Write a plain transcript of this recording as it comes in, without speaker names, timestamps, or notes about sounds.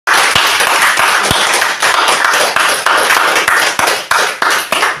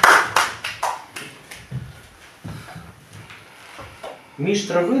між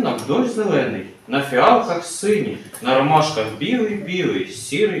травинок дощ зелений, на фіалках синій, на ромашках білий-білий,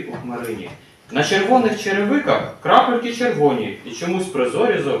 сірий у хмарині. На червоних черевиках крапельки червоні і чомусь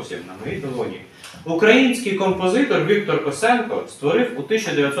прозорі зовсім на моїй долоні. Український композитор Віктор Косенко створив у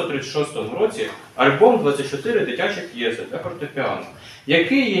 1936 році альбом «24 дитячі п'єси для фортепіано»,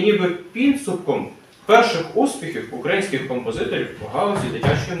 який є ніби підсумком перших успіхів українських композиторів у галузі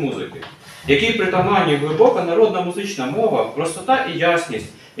дитячої музики, який притаманні глибока народна музична мова, простота і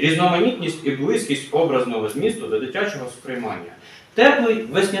ясність, різноманітність і близькість образного змісту до дитячого сприймання. Теплий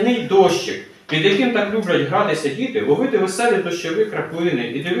весняний дощик, під яким так люблять гратися діти, ловити веселі дощові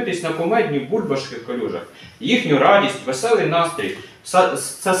краплини і дивитись на кумедні бульбашки в калюжах, їхню радість, веселий настрій.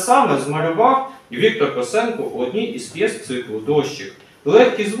 Це саме змалював Віктор Косенко у одній із п'єс циклу «Дощик».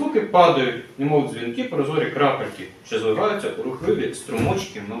 Легкі звуки падають, немов дзвінки прозорі крапельки, що зливаються у рухливі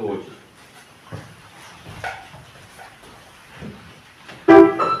струмочки мелодії.